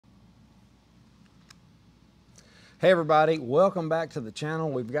Hey everybody, welcome back to the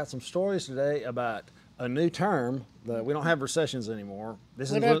channel. We've got some stories today about a new term that we don't have recessions anymore.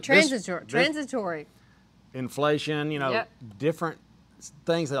 This is transitory. Inflation, different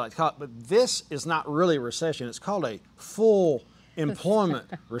things they like to call it, but this is not really a recession. It's called a full employment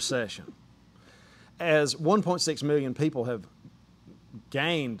recession. As 1.6 million people have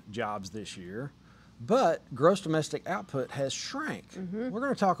gained jobs this year, but gross domestic output has shrank. We're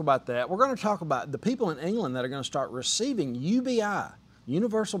going to talk about that. We're going to talk about the people in England that are going to start receiving UBI,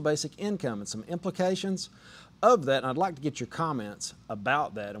 Universal Basic Income, and some implications of that. And I'd like to get your comments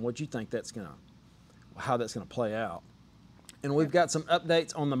about that and what you think how that's going to play out. And we've got some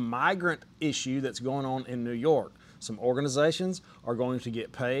updates on the migrant issue that's going on in New York. Some organizations are going to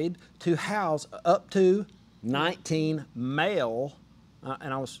get paid to house up to 19 male,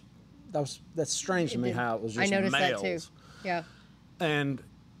 that's strange to me how it was just males. I noticed males. that too. Yeah. And,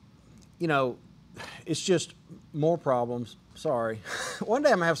 it's just more problems. Sorry. One day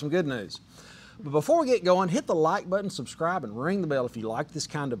I'm going to have some good news. But before we get going, hit the like button, subscribe, and ring the bell if you like this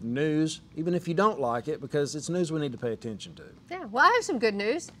kind of news, even if you don't like it, because it's news we need to pay attention to. Yeah, well, I have some good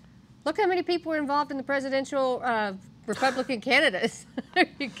news. Look how many people are involved in the presidential Republican candidates. There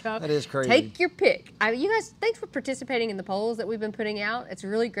you go. That is crazy. Take your pick. You guys, thanks for participating in the polls that we've been putting out. It's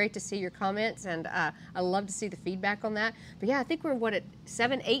really great to see your comments, and I love to see the feedback on that. But yeah, I think we're, at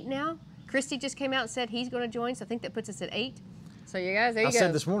 7, 8 now? Christy just came out and said he's going to join, so I think that puts us at 8. So you guys, there you go. I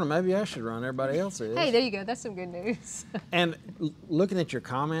said this morning, maybe I should run. Everybody else is. Hey, there you go. That's some good news. And looking at your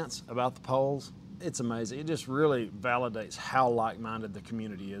comments about the polls, it's amazing. It just really validates how like-minded the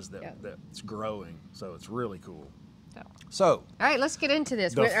community is that's growing. So it's really cool. So, all right, let's get into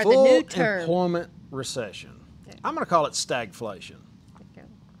this. The full new term. Employment recession. Yeah. I'm going to call it stagflation. Okay.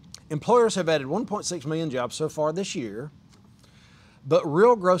 Employers have added 1.6 million jobs so far this year, but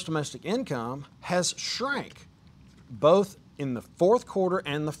real gross domestic income has shrank, both in the fourth quarter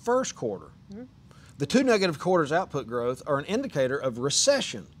and the first quarter. The two negative quarters output growth are an indicator of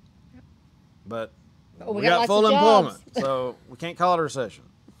recession. But we got full employment, so we can't call it a recession.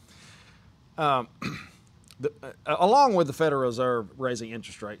 Along with the Federal Reserve raising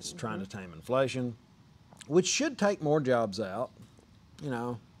interest rates, trying to tame inflation, which should take more jobs out.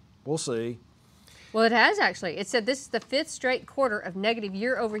 We'll see. Well, it has actually. It said this is the 5th straight quarter of negative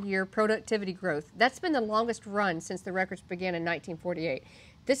year-over-year productivity growth. That's been the longest run since the records began in 1948.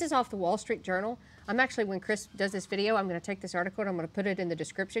 This is off the Wall Street Journal. I'm actually, when Chris does this video, I'm going to take this article and I'm going to put it in the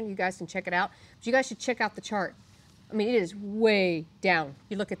description. You guys can check it out. But you guys should check out the chart. I mean, it is way down.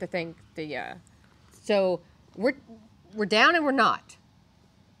 You look at the thing. So we're down and we're not.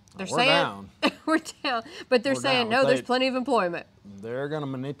 They're saying down. We're down, but they're saying no. There's plenty of employment. They're going to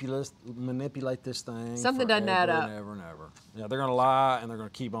manipulate this thing. Something doesn't add up. Ever and ever. Yeah, they're going to lie and they're going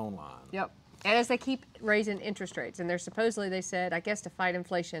to keep on lying. Yep. And as they keep raising interest rates, and they're supposedly, they said, I guess to fight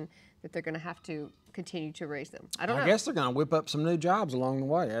inflation, that they're going to have to continue to raise them. I don't know. I guess they're going to whip up some new jobs along the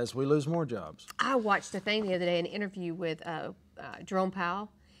way as we lose more jobs. I watched a thing the other day, an interview with Jerome Powell,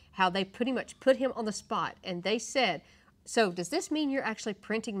 how they pretty much put him on the spot, and they said, so does this mean you're actually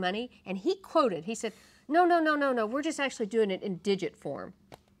printing money? And he quoted, he said, no, we're just actually doing it in digit form.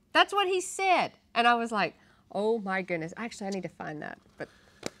 That's what he said. And I was like, oh my goodness. Actually, I need to find that. But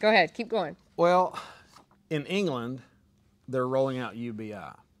go ahead, keep going. Well, in England, they're rolling out UBI.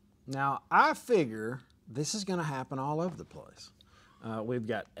 Now, I figure this is going to happen all over the place. We've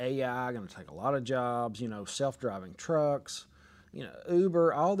got AI going to take a lot of jobs, self-driving trucks,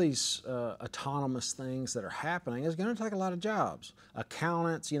 Uber, all these autonomous things that are happening is going to take a lot of jobs.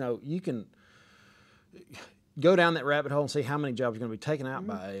 Accountants, you can go down that rabbit hole and see how many jobs are going to be taken out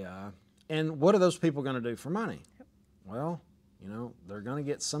by AI. And what are those people going to do for money? Well, they're going to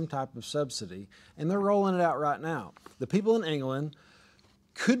get some type of subsidy, and they're rolling it out right now. The people in England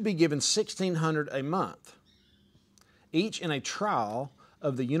could be given $1,600 a month, each in a trial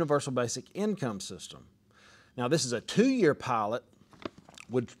of the Universal Basic Income system. Now, this is a 2-year pilot,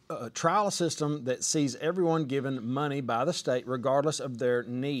 would trial a system that sees everyone given money by the state regardless of their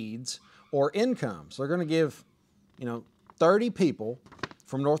needs or income. So they're going to give, 30 people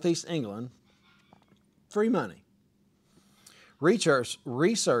from Northeast England free money.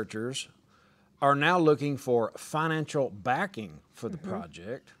 Researchers are now looking for financial backing for the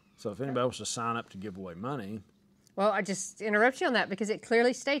project. So if anybody wants to sign up to give away money. Well, I just interrupt you on that because it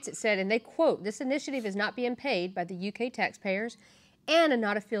clearly states, it said, and they quote, this initiative is not being paid by the UK taxpayers and are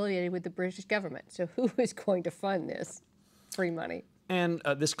not affiliated with the British government. So who is going to fund this free money? And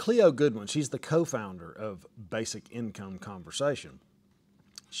this Cleo Goodwin, she's the co-founder of Basic Income Conversation.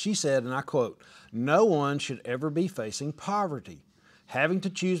 She said, and I quote, "No one should ever be facing poverty. Having to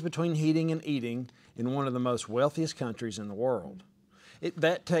choose between heating and eating in one of the most wealthiest countries in the world.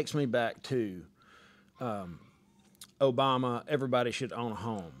 That takes me back to Obama, everybody should own a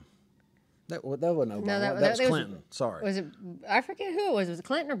home. That wasn't Obama. No, that was Clinton. Sorry. Was it? I forget who it was. Was it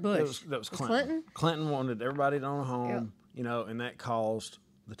Clinton or Bush? That was Clinton. Clinton wanted everybody to own a home, and that caused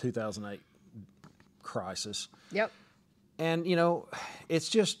the 2008 crisis. Yep. And, it's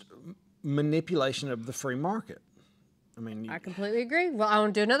just manipulation of the free market. I mean, I completely agree. Well, I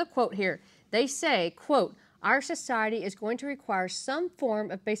want to do another quote here. They say, quote, "Our society is going to require some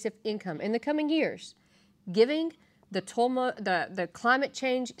form of basic income in the coming years, giving the climate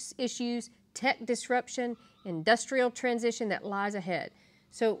change issues, tech disruption, industrial transition that lies ahead."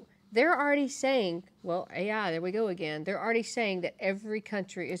 So they're already saying, well, AI, there we go again. They're already saying that every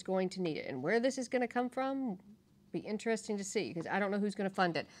country is going to need it. And where this is going to come from, be interesting to see, because I don't know who's going to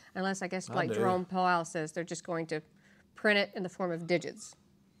fund it, unless I guess like Jerome Powell says, they're just going to print it in the form of digits.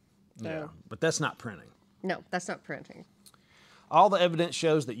 So, yeah, but that's not printing. No, that's not printing. All the evidence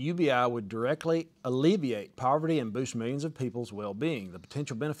shows that UBI would directly alleviate poverty and boost millions of people's well-being. The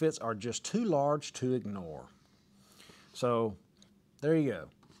potential benefits are just too large to ignore. So there you go.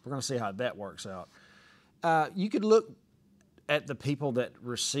 We're going to see how that works out. You could look at the people that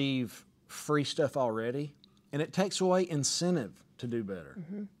receive free stuff already, and it takes away incentive to do better.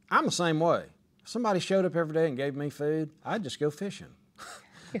 Mm-hmm. I'm the same way. If somebody showed up every day and gave me food, I'd just go fishing.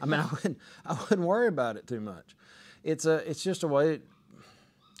 I mean, I wouldn't worry about it too much. It's just a way.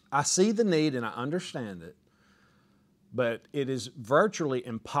 I see the need and I understand it, but it is virtually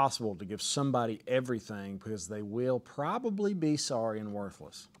impossible to give somebody everything because they will probably be sorry and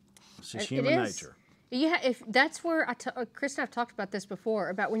worthless. It's just human nature. Yeah, if that's where Chris and I've talked about this before,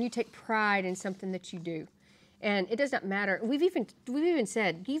 about when you take pride in something that you do, and it doesn't matter. We've even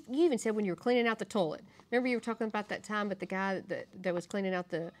said you even said when you were cleaning out the toilet. Remember you were talking about that time with the guy that was cleaning out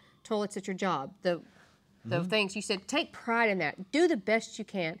the toilets at your job. The things you said, take pride in that. Do the best you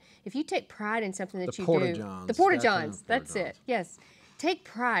can. If you take pride in something that you do, the Porta-Johns, that's it. Yes, take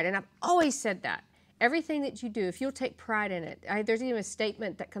pride, and I've always said that. Everything that you do, if you'll take pride in it, there's even a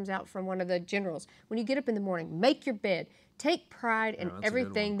statement that comes out from one of the generals. When you get up in the morning, make your bed. Take pride in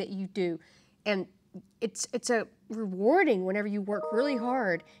everything that you do, and it's a rewarding whenever you work really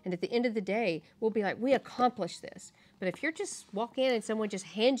hard, and at the end of the day, we'll be like, we accomplished this. But if you're just walk in and someone just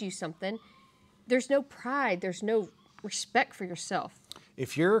hands you something, there's no pride, there's no respect for yourself.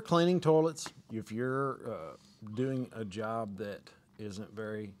 If you're cleaning toilets, if you're doing a job that isn't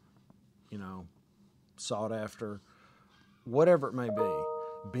very, sought after, whatever it may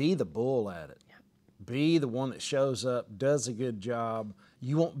be the bull at it. Be the one that shows up, does a good job.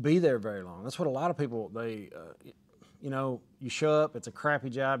 You won't be there very long. That's what a lot of people, you show up, it's a crappy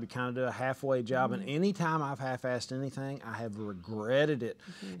job, you kind of do a halfway job, and anytime I've half-assed anything, I have regretted it.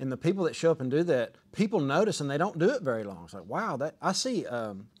 Mm-hmm. And the people that show up and do that, people notice and they don't do it very long. It's like, wow, I see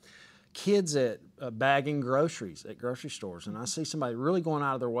kids at bagging groceries at grocery stores, and I see somebody really going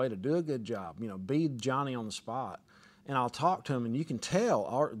out of their way to do a good job, be Johnny on the spot. And I'll talk to them, and you can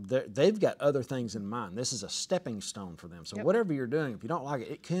tell they've got other things in mind. This is a stepping stone for them. So whatever you're doing, if you don't like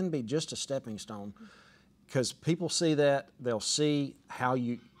it, it can be just a stepping stone, because people see that. They'll see how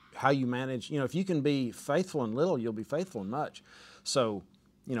you manage. If you can be faithful in little, you'll be faithful in much. So,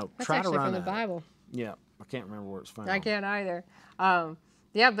 that's try to run from the Bible. Yeah, I can't remember where it's found. I can't either.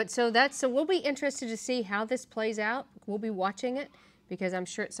 But so we'll be interested to see how this plays out. We'll be watching it, because I'm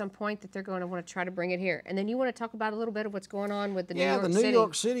sure at some point that they're going to want to try to bring it here. And then you want to talk about a little bit of what's going on with the New York City. Yeah, the New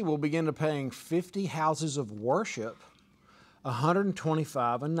York City will begin to paying 50 houses of worship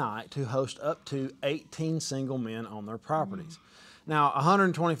 $125 a night to host up to 18 single men on their properties. Now,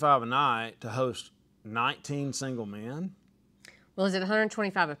 $125 a night to host 19 single men? Well, is it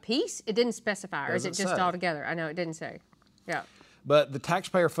 $125 a piece? It didn't specify, or is it just all together? I know it didn't say. Yeah. But the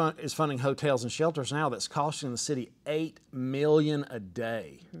taxpayer fund is funding hotels and shelters now that's costing the city $8 million a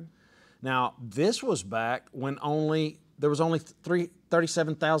day. Mm-hmm. Now, this was back when there was only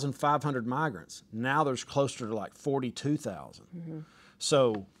 37,500 migrants. Now there's closer to like 42,000. Mm-hmm.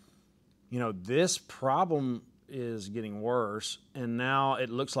 So, this problem is getting worse, and now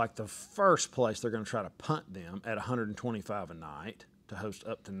it looks like the first place they're going to try to punt them at $125 a night to host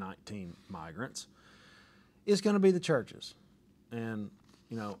up to 19 migrants is going to be the churches. And,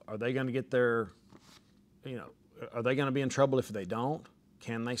 are they going to get are they going to be in trouble if they don't?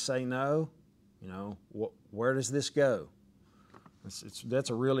 Can they say no? Where does this go? That's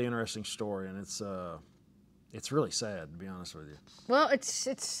a really interesting story, and it's really sad, to be honest with you. Well, it's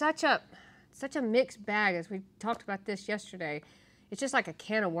such a mixed bag, as we talked about this yesterday. It's just like a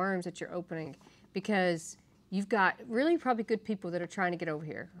can of worms that you're opening, because You've got really probably good people that are trying to get over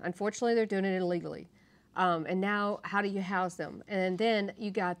here. Unfortunately, they're doing it illegally. And now, how do you house them? And then you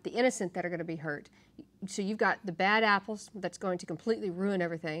got the innocent that are going to be hurt. So you've got the bad apples that's going to completely ruin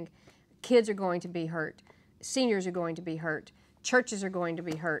everything. Kids are going to be hurt. Seniors are going to be hurt. Churches are going to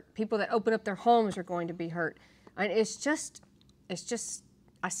be hurt. People that open up their homes are going to be hurt. And it's just,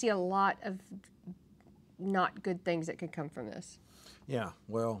 I see a lot of not good things that could come from this. Yeah,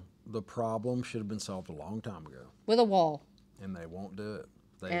 well, the problem should have been solved a long time ago. With a wall. And they won't do it.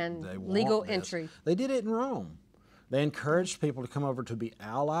 They want legal this. entry. They did it in Rome. They encouraged people to come over to be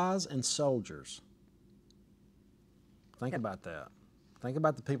allies and soldiers. Think about that. Think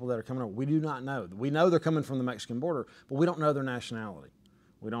about the people that are coming over. We do not know. We know they're coming from the Mexican border, but we don't know their nationality.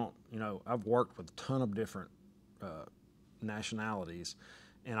 We don't, I've worked with a ton of different nationalities,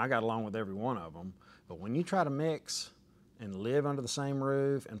 and I got along with every one of them. But when you try to mix and live under the same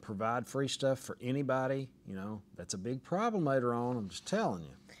roof and provide free stuff for anybody, that's a big problem later on. I'm just telling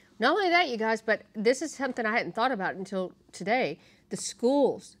you. Not only that, you guys, but this is something I hadn't thought about until today. The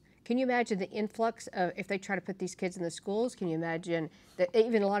schools. Can you imagine the influx of, if they try to put these kids in the schools, can you imagine that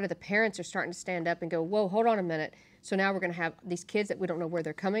even a lot of the parents are starting to stand up and go, whoa, hold on a minute. So now we're going to have these kids that we don't know where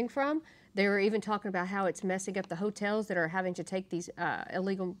they're coming from. They were even talking about how it's messing up the hotels that are having to take these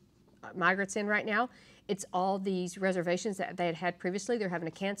illegal migrants in right now. It's all these reservations that they had previously. They're having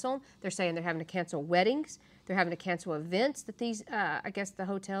to cancel. They're saying they're having to cancel weddings. They're having to cancel events that these, I guess, the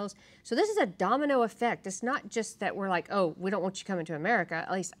hotels. So this is a domino effect. It's not just that we're like, oh, we don't want you coming to America.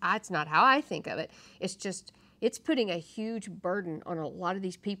 At least it's not how I think of it. It's just, it's putting a huge burden on a lot of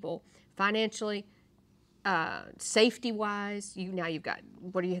these people financially, safety-wise. Now you've got,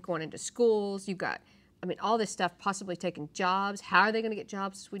 what are you going into schools? You've got, all this stuff, possibly taking jobs. How are they going to get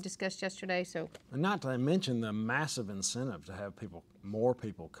jobs, as we discussed yesterday? So, and not to mention the massive incentive to have more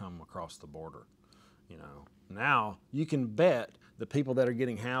people come across the border. Now you can bet the people that are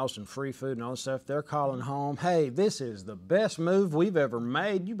getting housed and free food and all this stuff, they're calling home, hey, this is the best move we've ever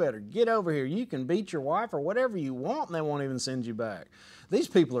made. You better get over here. You can beat your wife or whatever you want, and they won't even send you back. These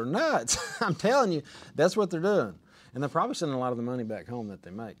people are nuts. I'm telling you, that's what they're doing. And they're probably sending a lot of the money back home that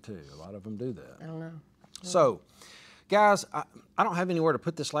they make, too. A lot of them do that. I don't know. So, guys, I don't have anywhere to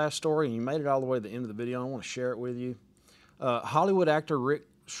put this last story, and you made it all the way to the end of the video. I want to share it with you. Hollywood actor Rick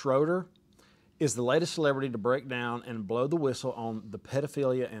Schroeder is the latest celebrity to break down and blow the whistle on the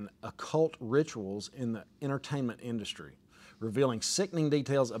pedophilia and occult rituals in the entertainment industry, revealing sickening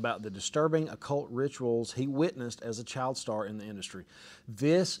details about the disturbing occult rituals he witnessed as a child star in the industry.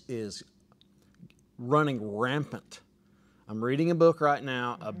 This is running rampant. I'm reading a book right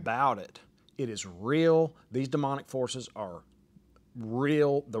now about it. It is real. These demonic forces are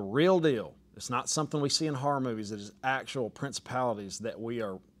real, the real deal. It's not something we see in horror movies. It is actual principalities that we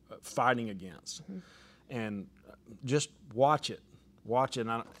are fighting against. And just watch it. Watch it.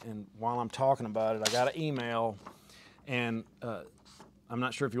 And while I'm talking about it, I got an email, and I'm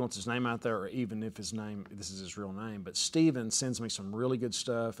not sure if he wants his name out there or even if this is his real name, but Steven sends me some really good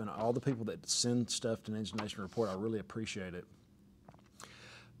stuff, and all the people that send stuff to Ninja Nation Report, I really appreciate it.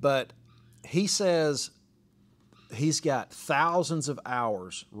 But he says he's got thousands of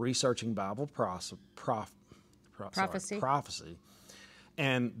hours researching Bible prophecy,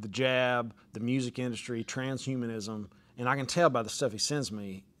 and the jab, the music industry, transhumanism, and I can tell by the stuff he sends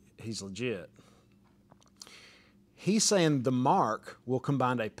me, he's legit. He's saying the mark will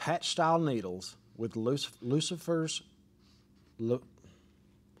combine a patch-style needles with Lucifer's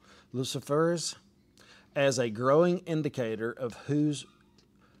as a growing indicator of who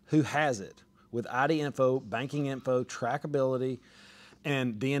has it, with ID info, banking info, trackability,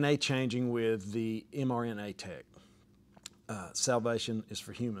 and DNA changing with the mRNA tech. Salvation is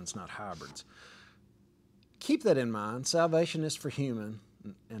for humans, not hybrids. Keep that in mind. Salvation is for human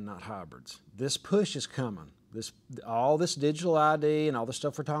and not hybrids. This push is coming. All this digital ID and all the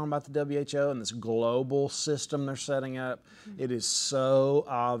stuff we're talking about the WHO and this global system they're setting up, it is so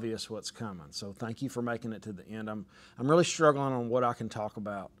obvious what's coming. So thank you for making it to the end. I'm really struggling on what I can talk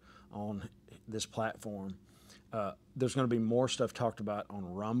about on this platform. There's going to be more stuff talked about on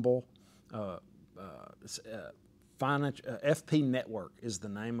Rumble. FP Network is the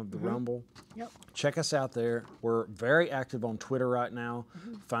name of the Rumble. Yep. Check us out there. We're very active on Twitter right now,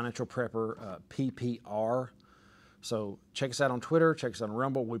 Financial Prepper PPR. So check us out on Twitter, check us out on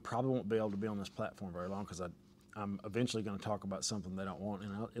Rumble. We probably won't be able to be on this platform very long because I'm eventually going to talk about something they don't want,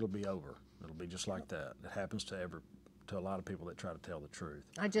 and it'll be over. It'll be just like that. It happens to a lot of people that try to tell the truth.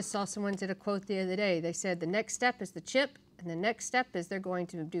 I just saw someone did a quote the other day. They said the next step is the chip, and the next step is they're going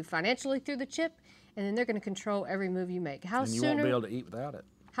to do financially through the chip, and then they're going to control every move you make. And you won't be able to eat without it.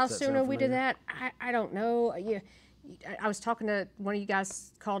 How Does soon sound are we to familiar? that? I don't know. I was talking to one of you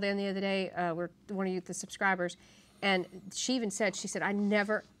guys called in the other day. We're one of you, the subscribers, and she even said, she said, I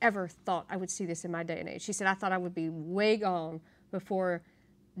never ever thought I would see this in my day and age. She said, I thought I would be way gone before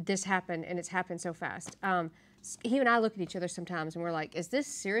this happened, and it's happened so fast. He and I look at each other sometimes, and we're like, is this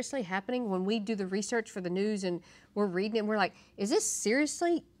seriously happening? When we do the research for the news and we're reading it, and we're like, is this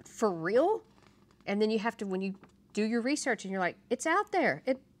seriously for real? And then you have to, when you do your research, and you're like, it's out there.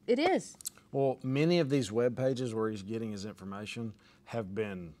 It is. Well, many of these web pages where he's getting his information have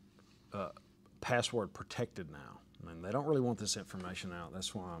been password protected now. I mean, they don't really want this information out.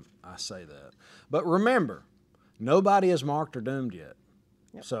 That's why I say that. But remember, nobody is marked or doomed yet.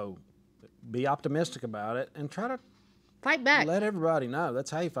 Yep. So be optimistic about it and try to fight back. Let everybody know.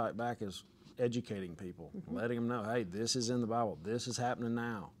 That's how you fight back, is educating people, letting them know, hey, this is in the Bible. This is happening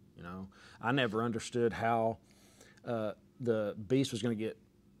now. You know, I never understood how the beast was going to get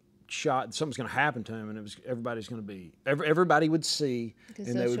shot. Something's going to happen to him, and it was everybody would see,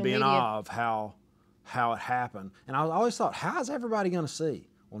 and they would be in awe of how it happened. And I always thought, how is everybody going to see?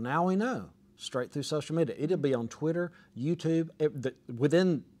 Well, now we know. Straight through social media. It'll be on Twitter, YouTube,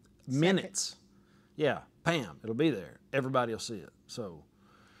 within minutes. Yeah, bam, it'll be there. Everybody will see it. So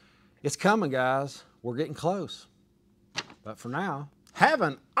it's coming, guys. We're getting close. But for now, have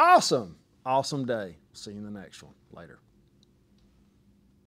an awesome day. See you in the next one. Later.